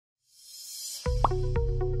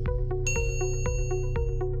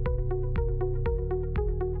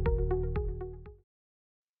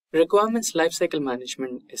Requirements Lifecycle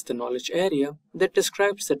Management is the knowledge area that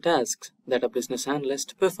describes the tasks that a business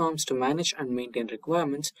analyst performs to manage and maintain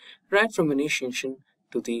requirements right from initiation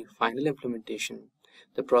to the final implementation.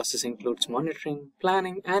 The process includes monitoring,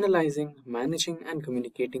 planning, analyzing, managing, and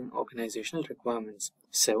communicating organizational requirements.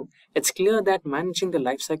 So, it's clear that managing the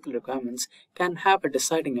lifecycle requirements can have a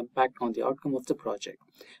deciding impact on the outcome of the project.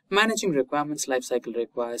 Managing requirements lifecycle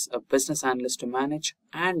requires a business analyst to manage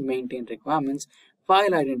and maintain requirements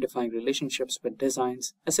while identifying relationships with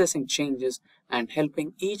designs, assessing changes, and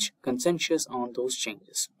helping each consensus on those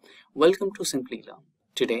changes. Welcome to Simplilearn.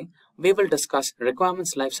 Today, we will discuss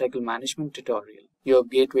Requirements Lifecycle Management tutorial, your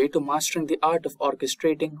gateway to mastering the art of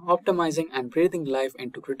orchestrating, optimizing, and breathing life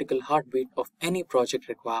into critical heartbeat of any project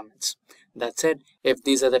requirements. That said, if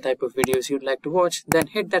these are the type of videos you'd like to watch, then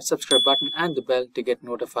hit that subscribe button and the bell to get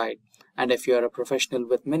notified. And if you are a professional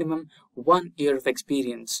with minimum 1 year of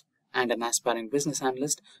experience, and an aspiring business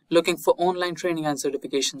analyst looking for online training and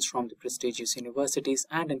certifications from the prestigious universities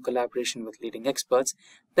and in collaboration with leading experts,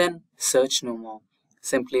 then search no more.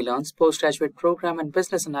 Simplilearn's postgraduate program in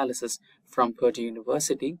business analysis from Purdue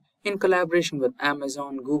University in collaboration with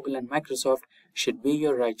Amazon, Google, and Microsoft should be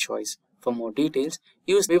your right choice. For more details,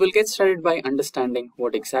 we will get started by understanding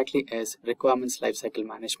what exactly is Requirements Lifecycle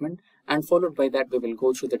Management, and followed by that we will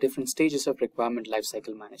go through the different stages of Requirement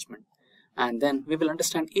Lifecycle Management. And then we will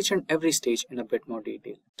understand each and every stage in a bit more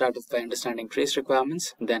detail. Start off by understanding trace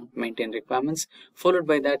requirements, then maintain requirements, followed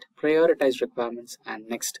by that prioritize requirements, and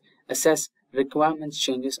next assess requirements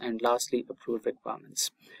changes, and lastly approve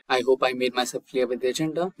requirements. I hope I made myself clear with the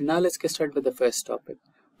agenda. Now let's get started with the first topic.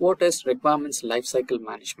 What is Requirements Lifecycle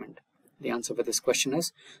Management? The answer for this question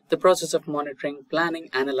is the process of monitoring, planning,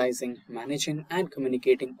 analyzing, managing, and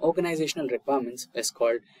communicating organizational requirements is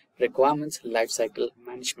called Requirements Lifecycle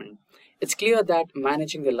Management. It's clear that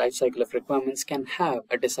managing the lifecycle of requirements can have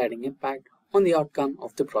a deciding impact on the outcome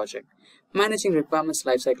of the project. Managing requirements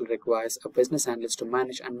lifecycle requires a business analyst to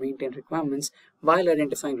manage and maintain requirements while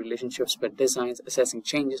identifying relationships with designs, assessing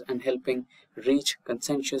changes, and helping reach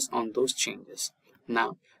consensus on those changes.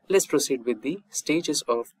 Now, let's proceed with the stages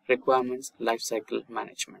of Requirements Lifecycle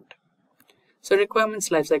Management. So Requirements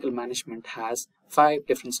Lifecycle Management has 5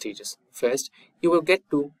 different stages. First, you will get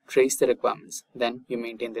to trace the requirements. Then you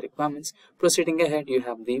maintain the requirements. Proceeding ahead, you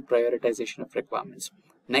have the prioritization of requirements.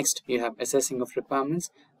 Next, you have assessing of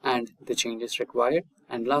requirements and the changes required.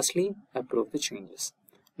 And lastly, approve the changes.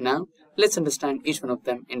 Now, let's understand each one of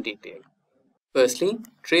them in detail. Firstly,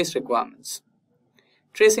 trace requirements.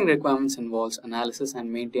 Tracing requirements involves analysis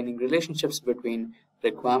and maintaining relationships between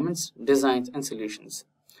requirements, designs, and solutions,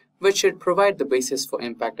 which should provide the basis for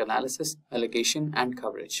impact analysis, allocation, and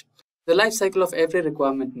coverage. The life cycle of every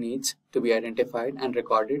requirement needs to be identified and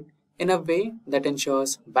recorded in a way that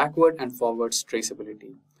ensures backward and forward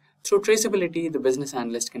traceability. Through traceability, the business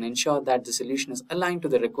analyst can ensure that the solution is aligned to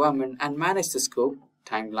the requirement and manage the scope,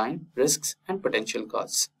 timeline, risks, and potential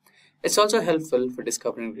costs. It's also helpful for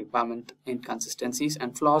discovering requirement inconsistencies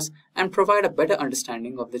and flaws and provide a better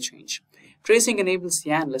understanding of the change. Tracing enables the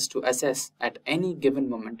analyst to assess at any given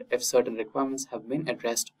moment if certain requirements have been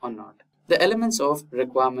addressed or not. The elements of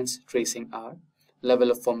requirements tracing are level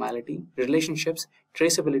of formality, relationships,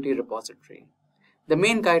 traceability repository. The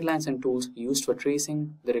main guidelines and tools used for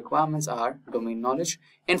tracing the requirements are domain knowledge,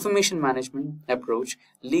 information management approach,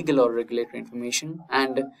 legal or regulatory information,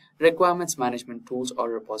 and requirements management tools or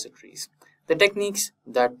repositories. The techniques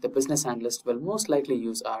that the business analyst will most likely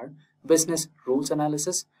use are business rules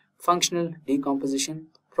analysis, functional decomposition,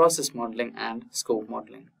 process modeling, and scope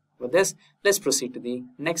modeling. With this, let's proceed to the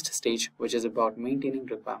next stage, which is about maintaining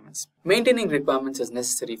requirements. Maintaining requirements is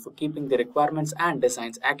necessary for keeping the requirements and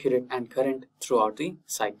designs accurate and current throughout the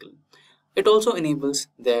cycle. It also enables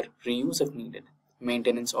their reuse if needed.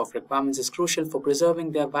 Maintenance of requirements is crucial for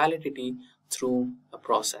preserving their validity through a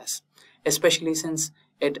process, especially since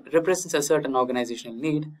it represents a certain organizational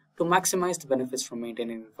need. To maximize the benefits from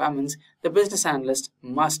maintaining requirements, the business analyst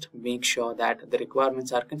must make sure that the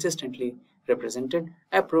requirements are consistently represented,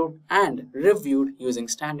 approved, and reviewed using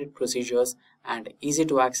standard procedures and easy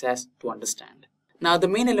to access to understand. Now, the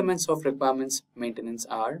main elements of requirements maintenance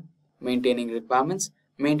are maintaining requirements,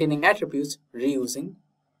 maintaining attributes, reusing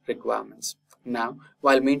requirements. Now,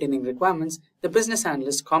 while maintaining requirements, the business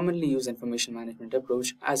analysts commonly use information management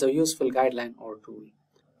approach as a useful guideline or tool.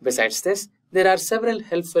 Besides this, there are several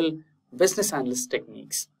helpful business analyst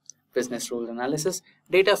techniques: business rule analysis,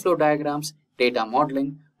 data flow diagrams, data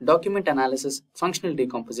modeling, document analysis, functional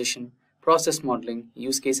decomposition, process modeling,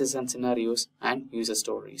 use cases and scenarios, and user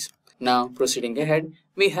stories. Now, proceeding ahead,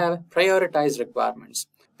 we have prioritize requirements.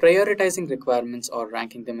 Prioritizing requirements or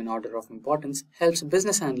ranking them in order of importance helps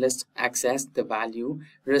business analysts access the value,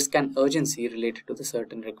 risk, and urgency related to the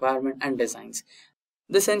certain requirement and designs.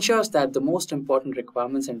 This ensures that the most important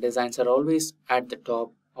requirements and designs are always at the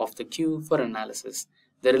top of the queue for analysis.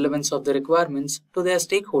 The relevance of the requirements to their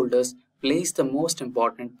stakeholders plays the most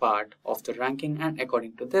important part of the ranking, and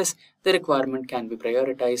according to this, the requirement can be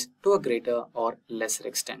prioritized to a greater or lesser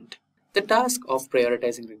extent. The task of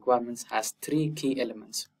prioritizing requirements has three key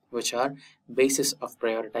elements, which are basis of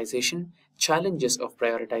prioritization, challenges of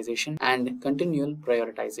prioritization, and continual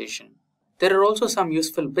prioritization. There are also some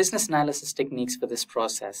useful business analysis techniques for this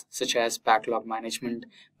process, such as backlog management,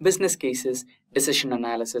 business cases, decision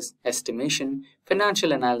analysis, estimation,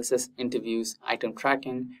 financial analysis, interviews, item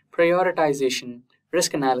tracking, prioritization,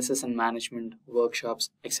 risk analysis and management, workshops,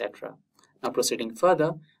 etc. Now proceeding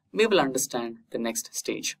further, we will understand the next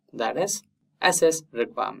stage, that is, assess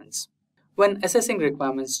requirements. When assessing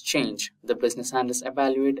requirements change, the business analysts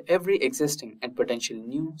evaluate every existing and potential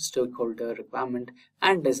new stakeholder requirement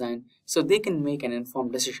and design so they can make an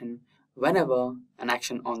informed decision whenever an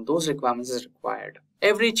action on those requirements is required.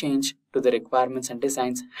 Every change to the requirements and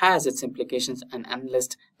designs has its implications, and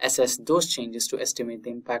analysts assess those changes to estimate the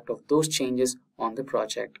impact of those changes on the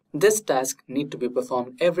project. This task needs to be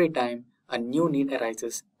performed every time a new need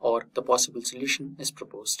arises or the possible solution is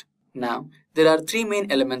proposed. Now, there are three main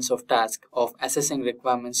elements of task of assessing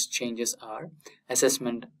requirements changes are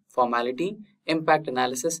assessment formality, impact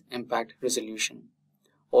analysis, impact resolution.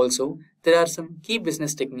 Also, there are some key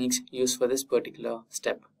business techniques used for this particular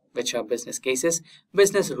step, which are business cases,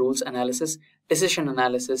 business rules analysis, decision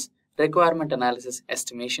analysis, requirement analysis,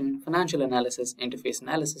 estimation, financial analysis, interface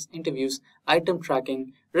analysis, interviews, item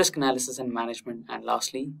tracking, risk analysis and management, and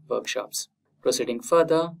lastly, workshops. Proceeding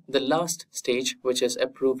further, the last stage, which is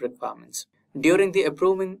approve requirements. During the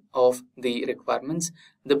approving of the requirements,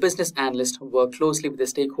 the business analyst work closely with the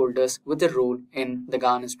stakeholders with a role in the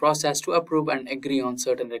governance process to approve and agree on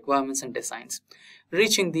certain requirements and designs.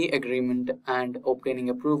 Reaching the agreement and obtaining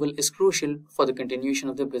approval is crucial for the continuation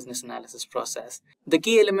of the business analysis process. The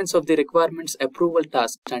key elements of the requirements approval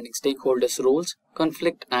task: understanding stakeholders' roles,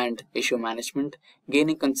 conflict and issue management,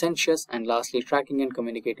 gaining consensus, and lastly, tracking and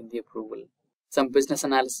communicating the approval. Some business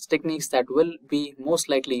analysis techniques that will be most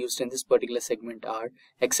likely used in this particular segment are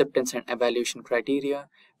acceptance and evaluation criteria,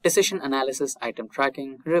 decision analysis, item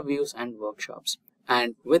tracking, reviews, and workshops.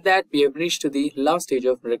 And with that, we have reached to the last stage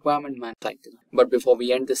of requirement lifecycle. But before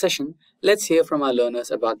we end the session, let's hear from our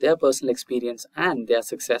learners about their personal experience and their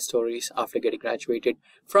success stories after getting graduated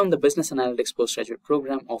from the Business Analytics Postgraduate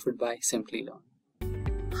Program offered by Simplilearn.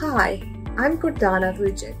 Hi, I'm Gordana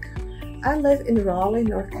Vujik. I live in Raleigh,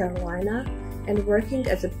 North Carolina, and working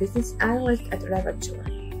as a business analyst at Ravature.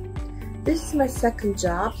 This is my second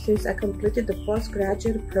job since I completed the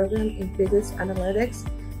postgraduate program in business analytics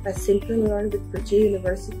by Simplilearn with Virginia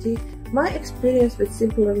University. My experience with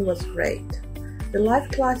Simplilearn was great. The live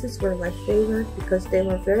classes were my favorite because they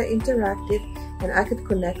were very interactive and I could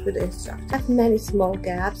connect with the instructor. I have many small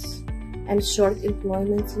gaps and short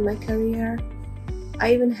employments in my career.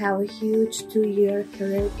 I even have a huge 2-year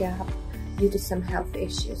career gap due to some health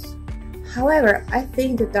issues. However, I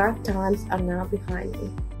think the dark times are now behind me.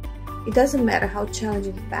 It doesn't matter how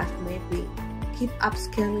challenging the path may be. Keep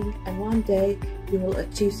upskilling and one day you will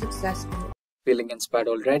achieve success in it. Feeling inspired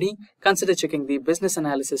already? Consider checking the Business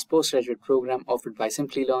Analysis Postgraduate Program offered by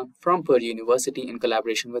Simplilearn from Purdue University in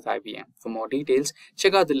collaboration with IBM. For more details,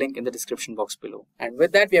 check out the link in the description box below. And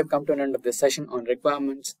with that, we have come to an end of this session on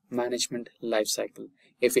Requirements Management Lifecycle.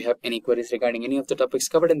 If you have any queries regarding any of the topics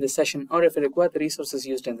covered in this session, or if you require the resources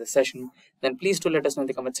used in this session, then please do let us know in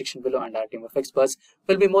the comment section below, and our team of experts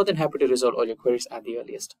will be more than happy to resolve all your queries at the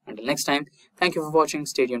earliest. Until next time, thank you for watching.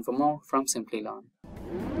 Stay tuned for more from Simplilearn.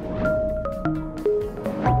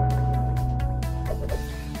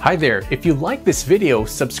 Hi there, if you like this video,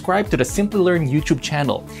 subscribe to the Simplilearn YouTube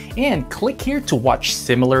channel and click here to watch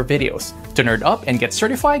similar videos. To nerd up and get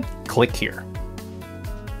certified, click here.